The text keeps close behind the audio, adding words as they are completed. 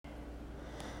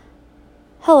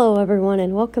Hello everyone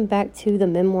and welcome back to the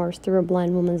Memoirs Through a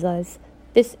Blind Woman's Eyes.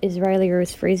 This is Riley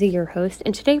Rose Frazee, your host,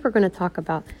 and today we're going to talk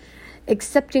about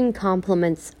accepting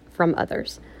compliments from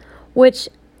others, which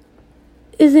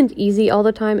isn't easy all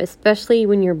the time, especially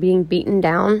when you're being beaten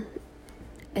down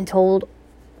and told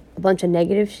a bunch of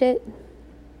negative shit.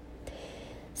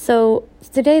 So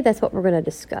today that's what we're going to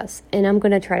discuss, and I'm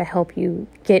going to try to help you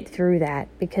get through that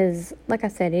because, like I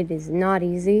said, it is not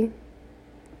easy.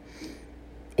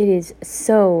 It is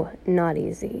so not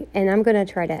easy, and I'm going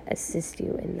to try to assist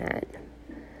you in that.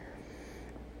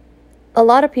 A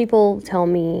lot of people tell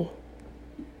me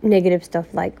negative stuff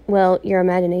like, well, your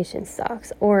imagination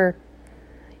sucks, or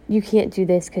you can't do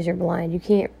this because you're blind, you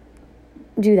can't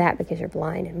do that because you're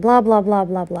blind, and blah, blah, blah,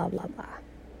 blah, blah, blah, blah.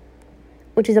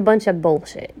 Which is a bunch of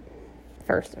bullshit,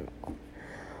 first of all.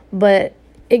 But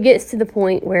it gets to the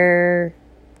point where,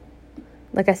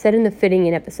 like I said in the fitting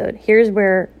in episode, here's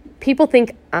where people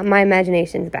think my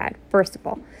imagination is bad, first of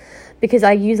all, because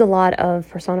I use a lot of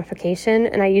personification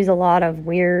and I use a lot of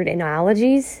weird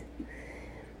analogies.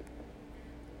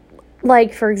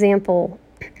 Like, for example,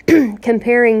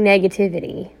 comparing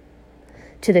negativity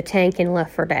to the tank in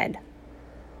Left 4 Dead.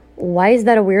 Why is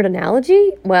that a weird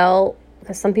analogy? Well,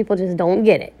 because some people just don't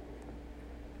get it.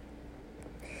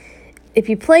 If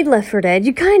you played Left 4 Dead,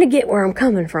 you kind of get where I'm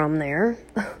coming from there.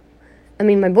 I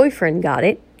mean, my boyfriend got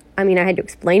it. I had to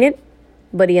explain it,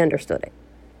 but he understood it.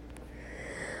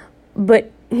 But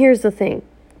here's the thing.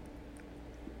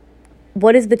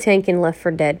 What does the tank in Left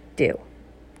 4 Dead do?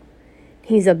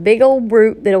 He's a big old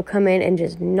brute that'll come in and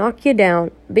just knock you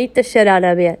down, beat the shit out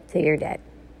of you till you're dead,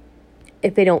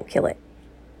 if they don't kill it.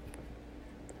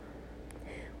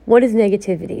 What does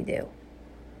negativity do?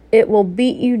 It will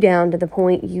beat you down to the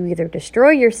point you either destroy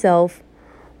yourself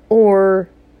or,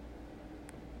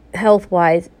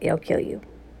 health-wise, it'll kill you.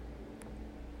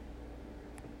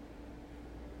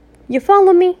 You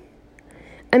follow me?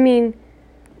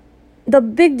 The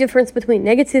big difference between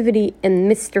negativity and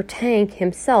Mr. Tank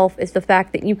himself is the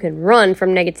fact that you can run from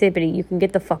negativity. You can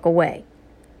get the fuck away.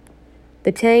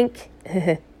 The tank,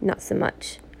 not so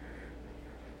much.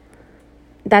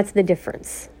 That's the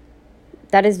difference.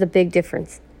 That is the big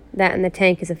difference. That and the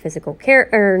tank is a physical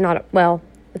character,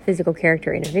 a physical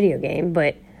character in a video game,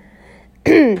 but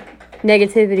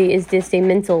negativity is just a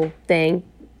mental thing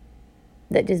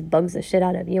that just bugs the shit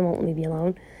out of you and won't leave you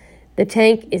alone. The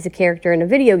tank is a character in a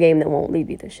video game that won't leave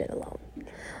you the shit alone.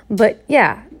 But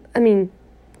yeah,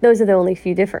 those are the only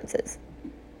few differences.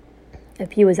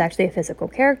 If he was actually a physical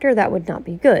character, that would not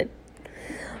be good.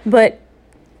 But,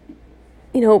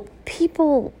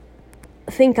 people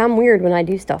think I'm weird when I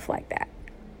do stuff like that.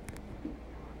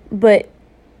 But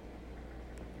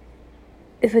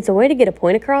if it's a way to get a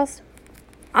point across,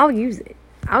 I'll use it.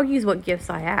 I'll use what gifts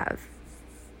I have.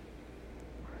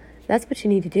 That's what you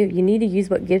need to do. You need to use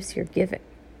what gifts you're given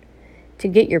to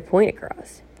get your point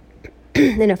across.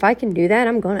 And if I can do that,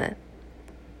 I'm gonna.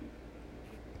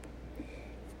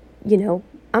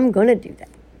 I'm gonna do that.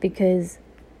 Because,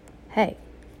 hey,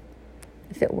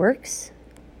 if it works,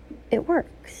 it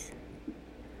works.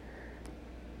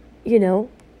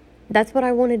 That's what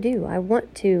I want to do. I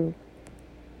want to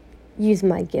use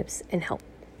my gifts and help.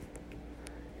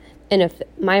 And if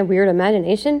my weird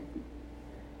imagination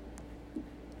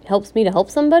helps me to help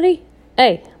somebody,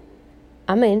 hey,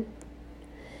 I'm in.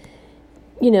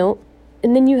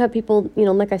 And then you have people,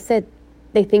 like I said,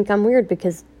 they think I'm weird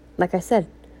because, like I said,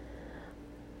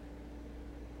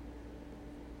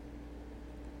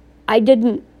 I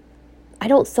don't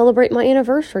celebrate my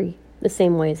anniversary the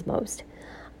same way as most.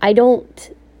 I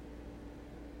don't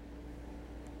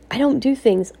do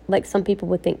things like some people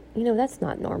would think, that's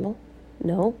not normal.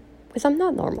 No, because I'm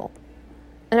not normal.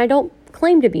 And I don't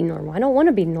claim to be normal. I don't want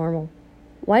to be normal.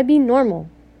 Why be normal?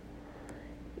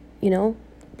 If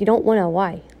you don't want to,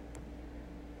 why?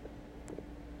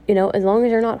 As long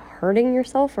as you're not hurting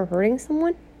yourself or hurting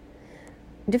someone,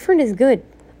 different is good.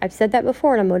 I've said that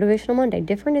before on a Motivational Monday.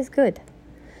 Different is good.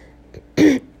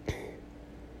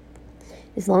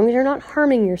 As long as you're not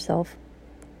harming yourself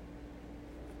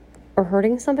or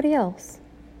hurting somebody else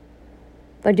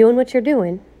by doing what you're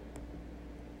doing,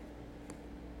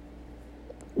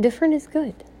 different is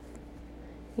good.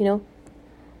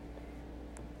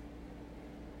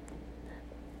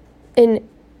 And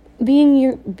being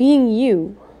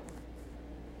you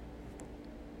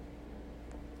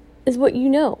is what you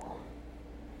know.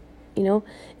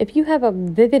 If you have a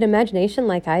vivid imagination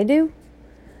like I do,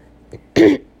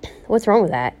 what's wrong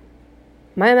with that?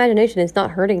 My imagination is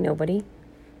not hurting nobody.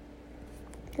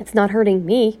 It's not hurting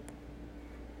me.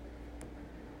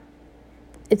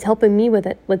 it's helping me with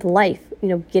it, with life,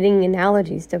 getting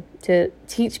analogies to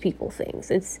teach people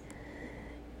things. It's,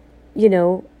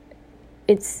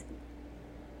 it's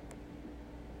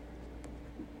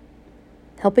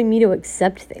helping me to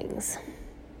accept things.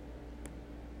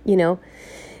 A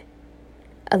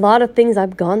lot of things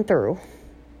I've gone through,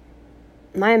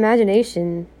 my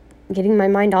imagination, getting my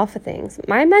mind off of things.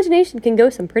 My imagination can go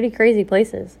some pretty crazy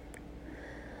places.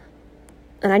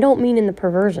 And I don't mean in the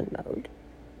perversion mode,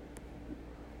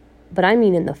 but I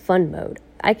mean in the fun mode.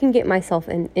 I can get myself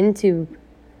into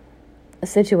a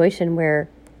situation where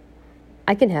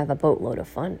I can have a boatload of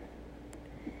fun.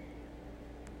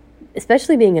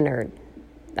 Especially being a nerd.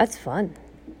 That's fun.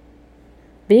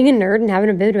 Being a nerd and having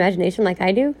a vivid imagination like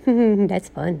I do, that's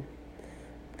fun.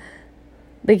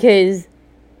 Because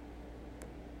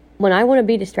when I want to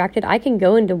be distracted, I can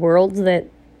go into worlds that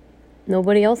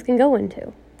nobody else can go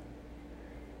into.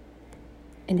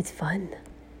 And it's fun.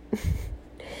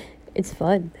 It's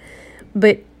fun.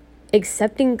 But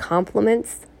accepting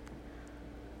compliments,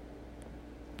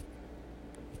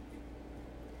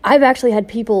 I've actually had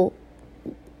people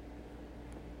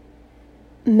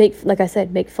make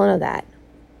fun of that.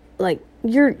 Like,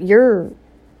 you're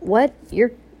what?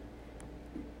 You're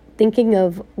thinking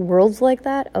of worlds like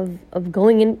that? Of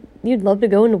going in, you'd love to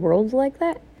go into worlds like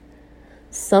that?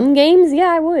 Some games, yeah,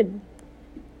 I would.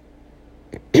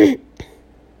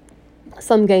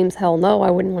 Some games, hell no,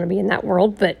 I wouldn't want to be in that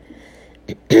world, but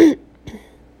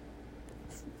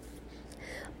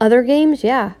other games,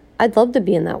 yeah, I'd love to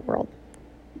be in that world.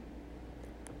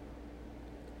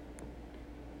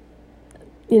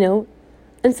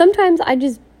 And sometimes I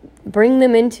just bring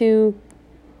them into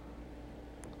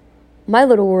my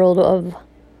little world of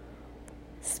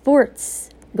sports,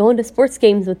 going to sports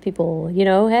games with people,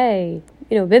 hey,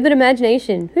 vivid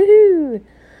imagination, woohoo.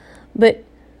 But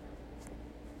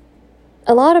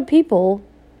a lot of people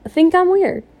think I'm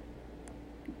weird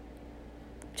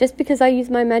just because I use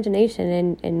my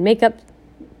imagination and make up,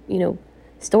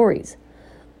 stories.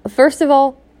 First of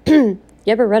all, you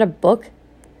ever read a book?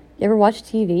 You ever watch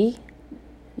TV?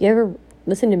 You ever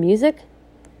listen to music?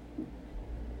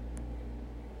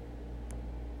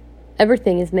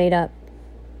 Everything is made up.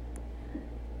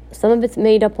 Some of it's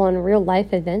made up on real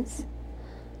life events.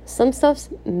 Some stuff's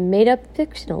made up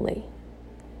fictionally.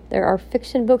 There are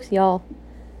fiction books, y'all,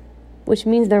 which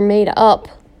means they're made up.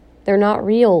 They're not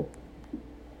real.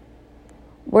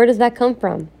 Where does that come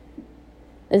from?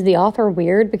 Is the author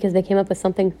weird because they came up with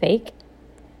something fake,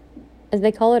 as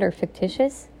they call it, or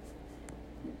fictitious?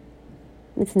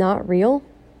 It's not real.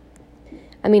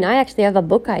 I mean, I actually have a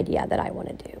book idea that I want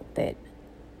to do that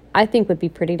I think would be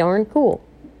pretty darn cool.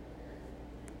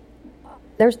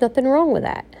 There's nothing wrong with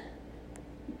that.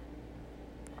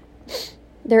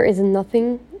 There is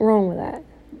nothing wrong with that.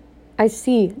 I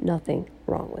see nothing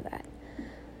wrong with that.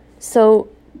 So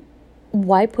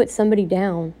why put somebody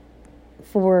down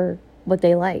for what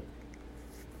they like?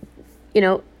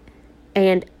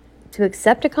 And to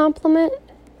accept a compliment,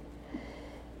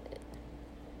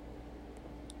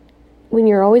 when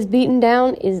you're always beaten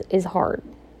down, is hard.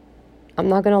 I'm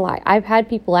not going to lie. I've had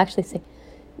people actually say,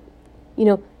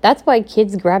 that's why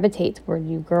kids gravitate toward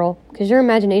you, girl, because your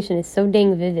imagination is so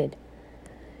dang vivid.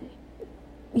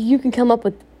 You can come up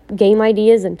with game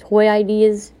ideas and toy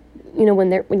ideas,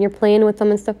 when you're playing with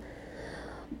them and stuff.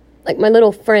 Like my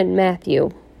little friend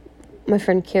Matthew, my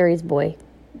friend Carrie's boy,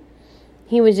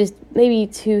 he was just maybe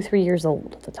 2-3 years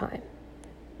old at the time.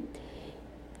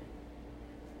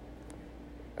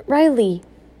 Riley,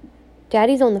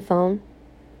 Daddy's on the phone.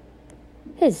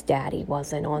 His daddy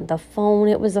wasn't on the phone.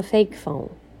 It was a fake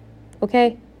phone.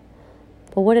 Okay?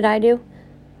 But what did I do?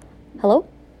 Hello?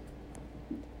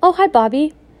 Oh, hi,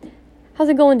 Bobby. How's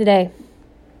it going today?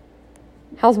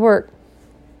 How's work?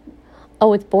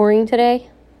 Oh, it's boring today?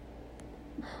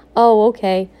 Oh,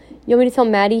 okay. You want me to tell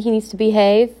Maddie he needs to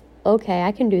behave? Okay,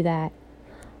 I can do that.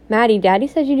 Maddie, Daddy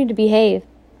says you need to behave.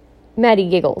 Maddie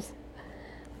giggles.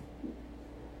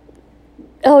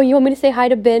 Oh, you want me to say hi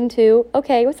to Ben too?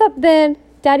 Okay, what's up, Ben?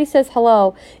 Daddy says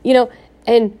hello.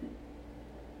 And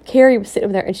Carrie was sitting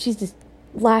over there and she's just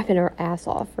laughing her ass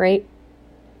off, right?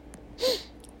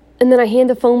 And then I hand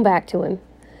the phone back to him.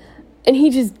 And he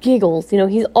just giggles,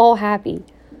 he's all happy.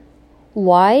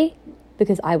 Why?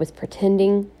 Because I was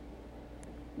pretending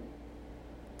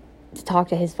to talk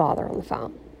to his father on the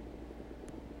phone.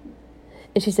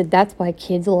 And she said, that's why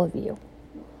kids love you.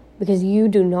 Because you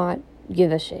do not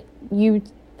give a shit. You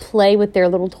play with their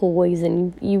little toys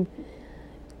and you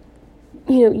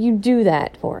do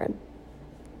that for him.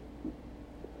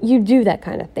 You do that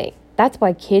kind of thing. That's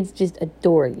why kids just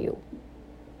adore you.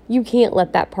 You can't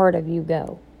let that part of you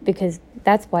go. because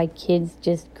that's why kids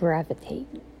just gravitate.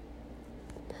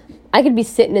 I could be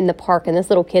sitting in the park and this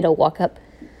little kid will walk up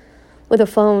with a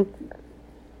phone.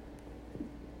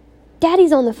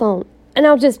 Daddy's on the phone. And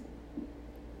I'll just,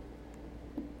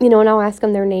 and I'll ask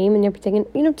them their name and everything.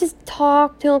 And, just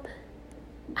talk to them.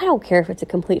 I don't care if it's a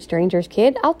complete stranger's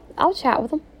kid. I'll chat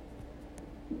with them.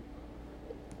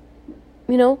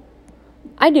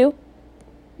 I do.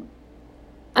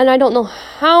 And I don't know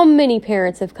how many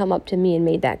parents have come up to me and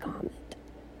made that comment.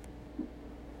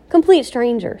 Complete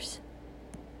strangers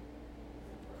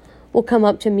will come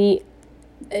up to me.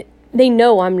 They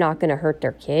know I'm not going to hurt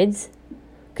their kids.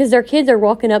 Because their kids are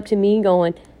walking up to me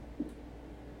going,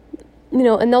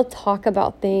 and they'll talk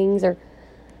about things or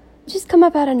just come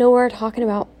up out of nowhere talking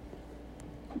about,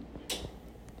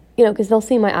 because they'll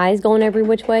see my eyes going every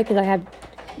which way because I have,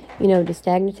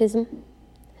 dystigmatism.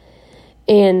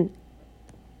 And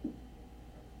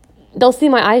they'll see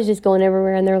my eyes just going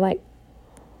everywhere and they're like,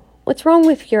 what's wrong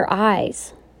with your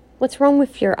eyes? What's wrong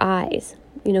with your eyes?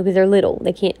 Because they're little.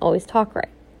 They can't always talk right.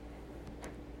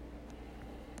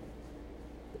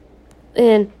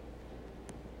 And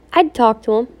I'd talk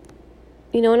to them,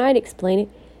 and I'd explain it.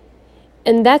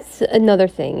 And that's another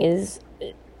thing is,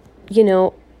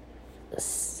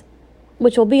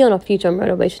 which will be on a future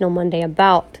Motivational Monday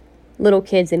about little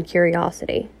kids and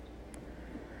curiosity.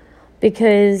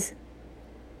 Because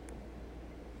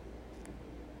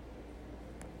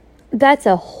that's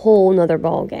a whole nother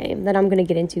ball game that I'm going to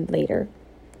get into later.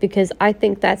 Because I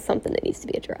think that's something that needs to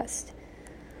be addressed.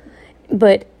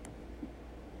 But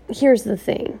here's the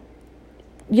thing.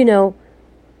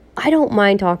 I don't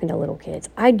mind talking to little kids.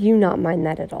 I do not mind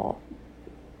that at all.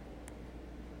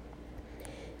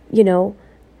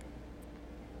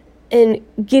 And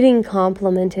getting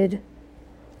complimented,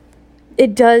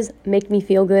 it does make me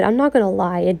feel good. I'm not going to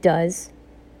lie, it does.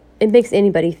 It makes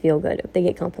anybody feel good if they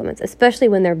get compliments, especially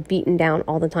when they're beaten down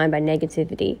all the time by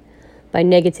negativity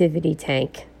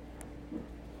tank.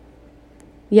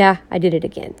 Yeah, I did it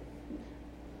again.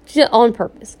 Just on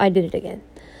purpose, I did it again.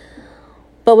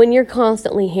 But when you're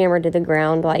constantly hammered to the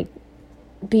ground, like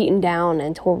beaten down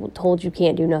and told you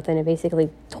can't do nothing and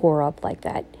basically tore up like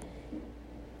that,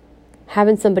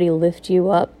 having somebody lift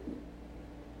you up,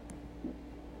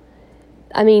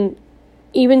 I mean,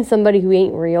 even somebody who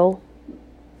ain't real,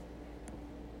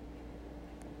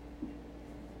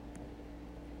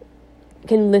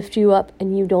 can lift you up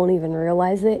and you don't even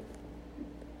realize it.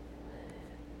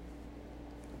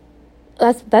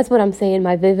 That's what I'm saying.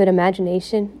 My vivid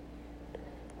imagination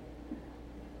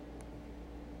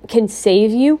can save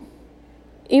you.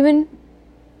 Even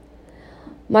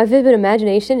my vivid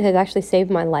imagination has actually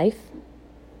saved my life.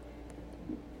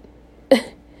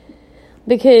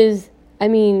 Because, I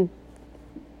mean,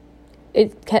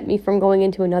 it kept me from going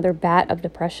into another bat of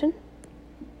depression.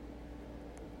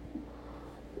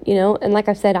 And like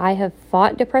I've said, I have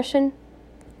fought depression.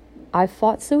 I've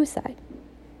fought suicide.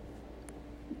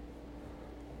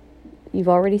 You've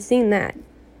already seen that.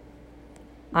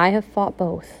 I have fought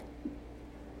both.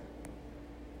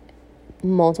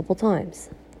 Multiple times.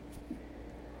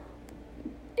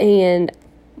 And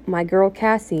my girl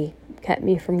Cassie kept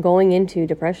me from going into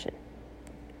depression.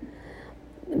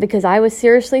 Because I was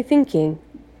seriously thinking,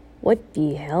 what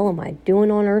the hell am I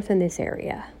doing on earth in this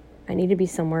area? I need to be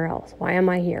somewhere else. Why am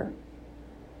I here?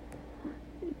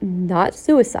 Not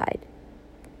suicide.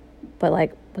 But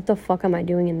like, what the fuck am I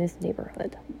doing in this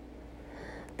neighborhood?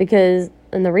 And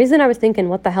the reason I was thinking,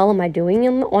 what the hell am I doing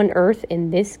on earth in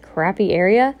this crappy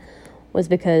area, was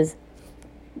because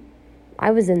I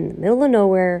was in the middle of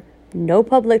nowhere, no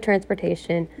public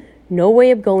transportation, no way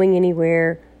of going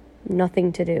anywhere,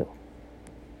 nothing to do.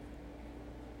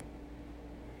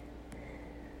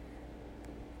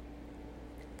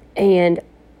 And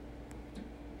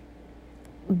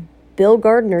Bill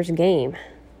Gardner's game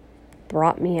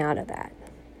brought me out of that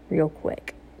real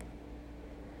quick.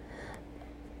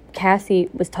 Cassie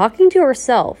was talking to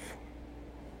herself,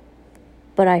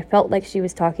 but I felt like she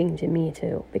was talking to me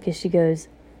too, because she goes,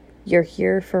 "You're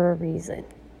here for a reason."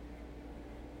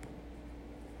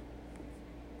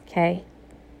 Okay?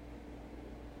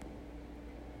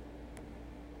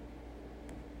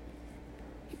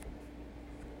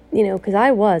 Because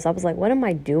I was like, what am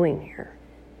I doing here?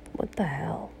 What the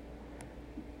hell?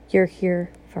 You're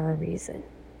here for a reason.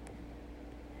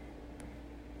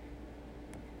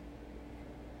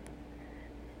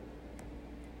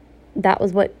 That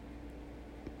was what,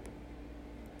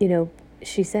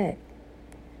 she said.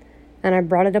 And I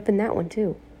brought it up in that one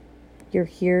too. You're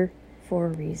here for a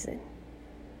reason.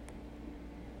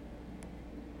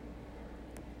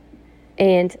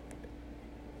 And,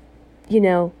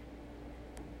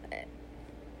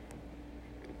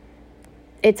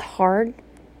 It's hard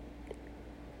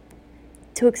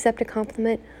to accept a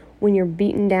compliment when you're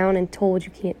beaten down and told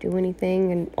you can't do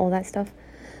anything and all that stuff.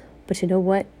 But you know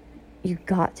what? You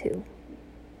got to.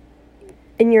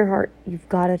 In your heart, you've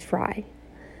got to try.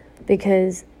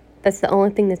 Because that's the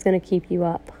only thing that's going to keep you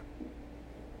up.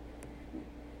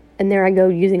 And there I go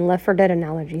using Left 4 Dead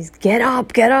analogies. Get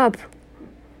up, get up.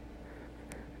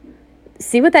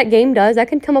 See what that game does? I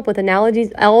can come up with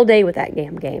analogies all day with that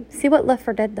game. See what Left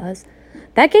 4 Dead does?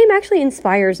 That game actually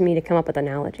inspires me to come up with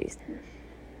analogies.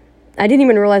 I didn't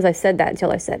even realize I said that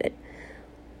until I said it.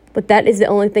 But that is the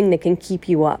only thing that can keep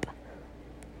you up.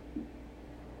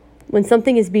 When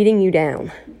something is beating you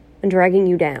down and dragging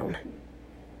you down,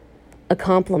 a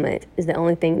compliment is the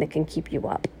only thing that can keep you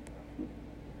up.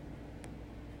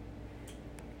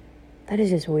 That is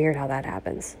just weird how that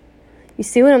happens. You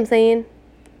see what I'm saying?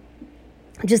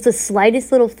 Just the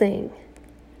slightest little thing.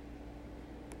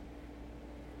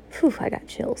 Whew, I got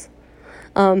chills.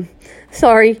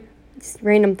 Sorry, just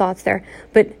random thoughts there.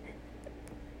 But,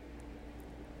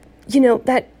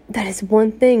 that is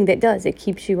one thing that does. It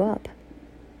keeps you up.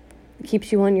 It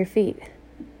keeps you on your feet.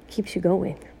 It keeps you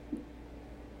going.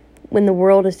 When the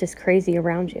world is just crazy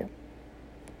around you.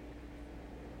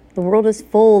 The world is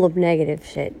full of negative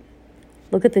shit.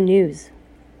 Look at the news.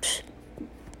 Psh.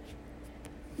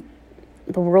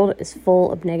 The world is full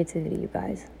of negativity, you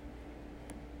guys.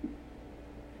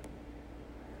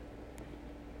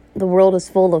 The world is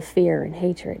full of fear and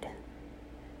hatred.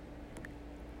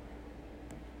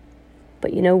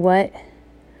 But you know what?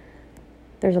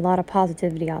 There's a lot of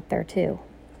positivity out there too.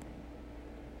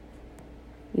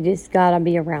 You just gotta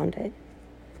be around it.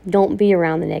 Don't be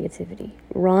around the negativity.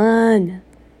 Run.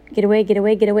 Get away, get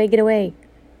away, get away, get away.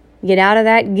 Get out of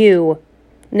that goo.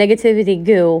 Negativity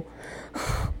goo.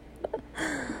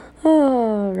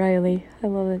 Oh, Riley. I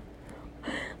love it.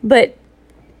 But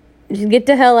just get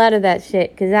the hell out of that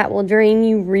shit, because that will drain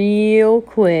you real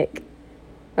quick.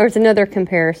 There's another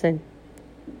comparison.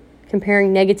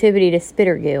 Comparing negativity to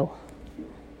spitter goo.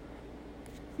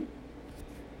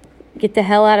 Get the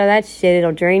hell out of that shit.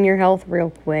 It'll drain your health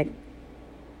real quick.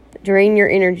 Drain your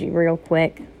energy real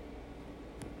quick.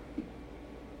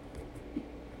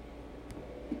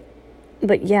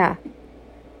 But yeah.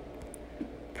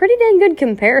 Pretty dang good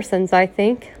comparisons, I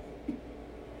think.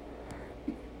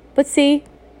 But see,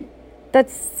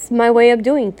 that's my way of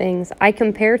doing things. I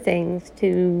compare things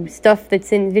to stuff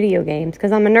that's in video games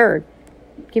because I'm a nerd.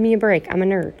 Give me a break. I'm a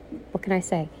nerd. What can I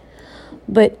say?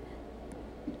 But,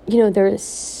 there is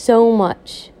so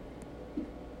much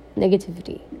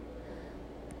negativity.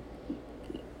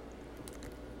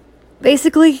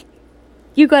 Basically,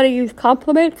 you got to use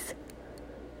compliments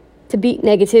to beat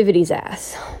negativity's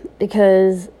ass,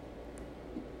 because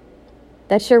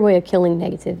that's your way of killing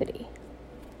negativity.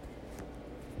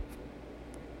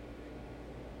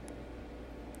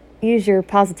 Use your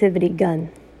positivity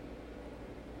gun.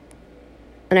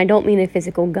 And I don't mean a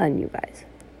physical gun, you guys.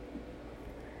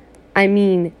 I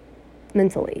mean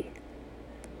mentally.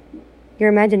 Your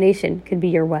imagination could be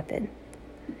your weapon.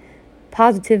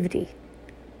 Positivity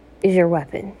is your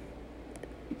weapon.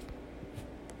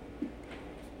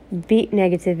 Beat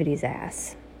negativity's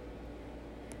ass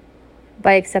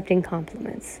by accepting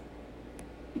compliments.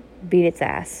 Beat its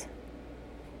ass.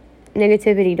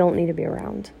 Negativity don't need to be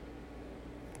around.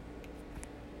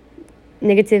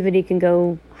 Negativity can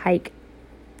go hike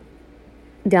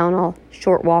down a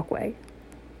short walkway.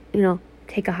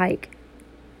 Take a hike.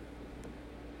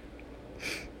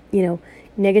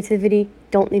 Negativity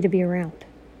don't need to be around.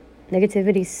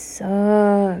 Negativity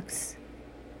sucks.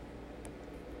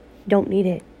 Don't need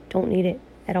it. Don't need it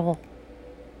at all.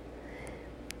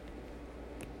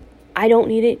 I don't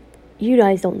need it. You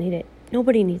guys don't need it.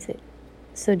 Nobody needs it.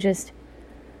 So just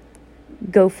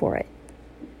go for it.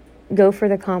 Go for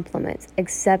the compliments.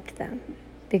 Accept them.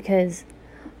 Because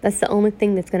that's the only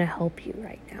thing that's going to help you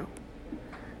right now.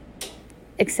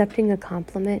 Accepting a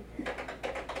compliment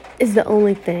is the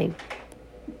only thing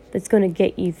that's going to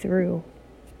get you through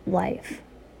life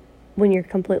when you're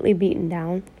completely beaten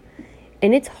down.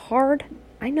 And it's hard.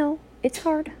 I know, it's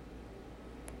hard.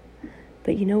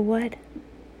 But you know what?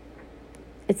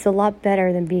 It's a lot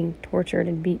better than being tortured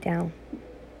and beat down.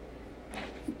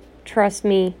 Trust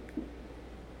me.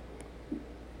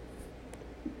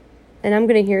 And I'm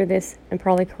going to hear this and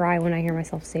probably cry when I hear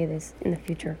myself say this in the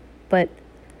future. But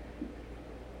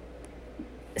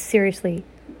seriously,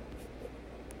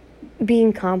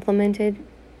 being complimented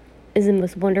is the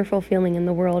most wonderful feeling in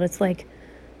the world. It's like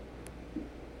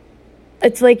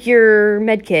your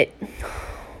med kit.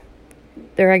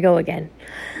 There I go again.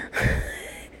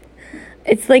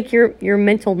 It's like your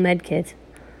mental med kit.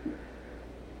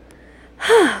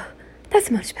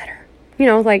 That's much better.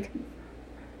 Like,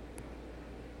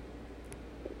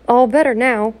 all better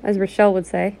now, as Rochelle would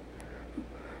say.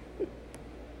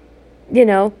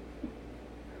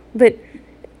 But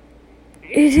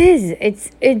it is.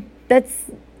 That's,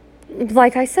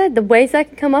 like I said, the ways I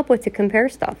can come up with to compare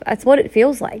stuff. That's what it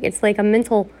feels like. It's like a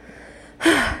mental,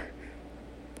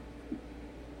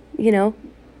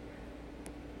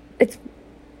 it's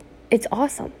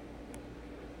awesome.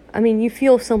 I mean, you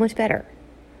feel so much better.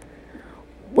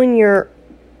 When you're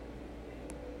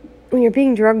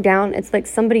being drugged down, it's like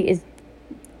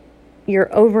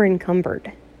you're over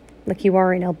encumbered, like you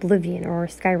are in Oblivion or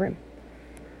Skyrim,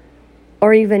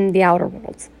 or even the Outer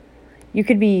Worlds. You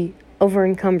could be over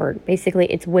encumbered. Basically,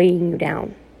 it's weighing you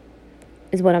down,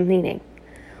 is what I'm meaning.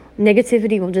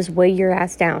 Negativity will just weigh your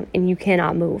ass down, and you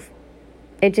cannot move.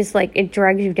 It just it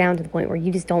drags you down to the point where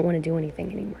you just don't want to do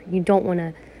anything anymore. You don't want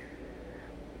to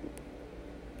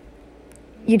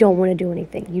do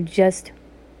anything. You just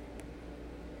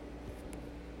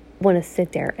want to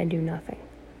sit there and do nothing.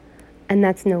 And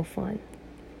that's no fun.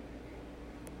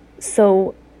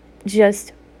 So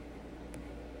just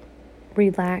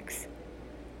relax,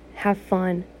 have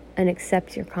fun, and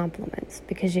accept your compliments.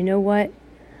 Because you know what?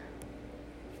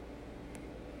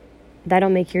 That'll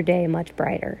make your day much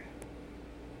brighter.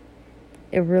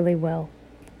 It really will.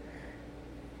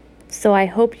 So I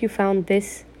hope you found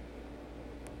this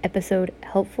episode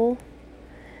helpful,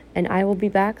 and I will be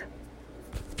back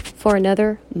for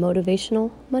another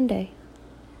Motivational Monday.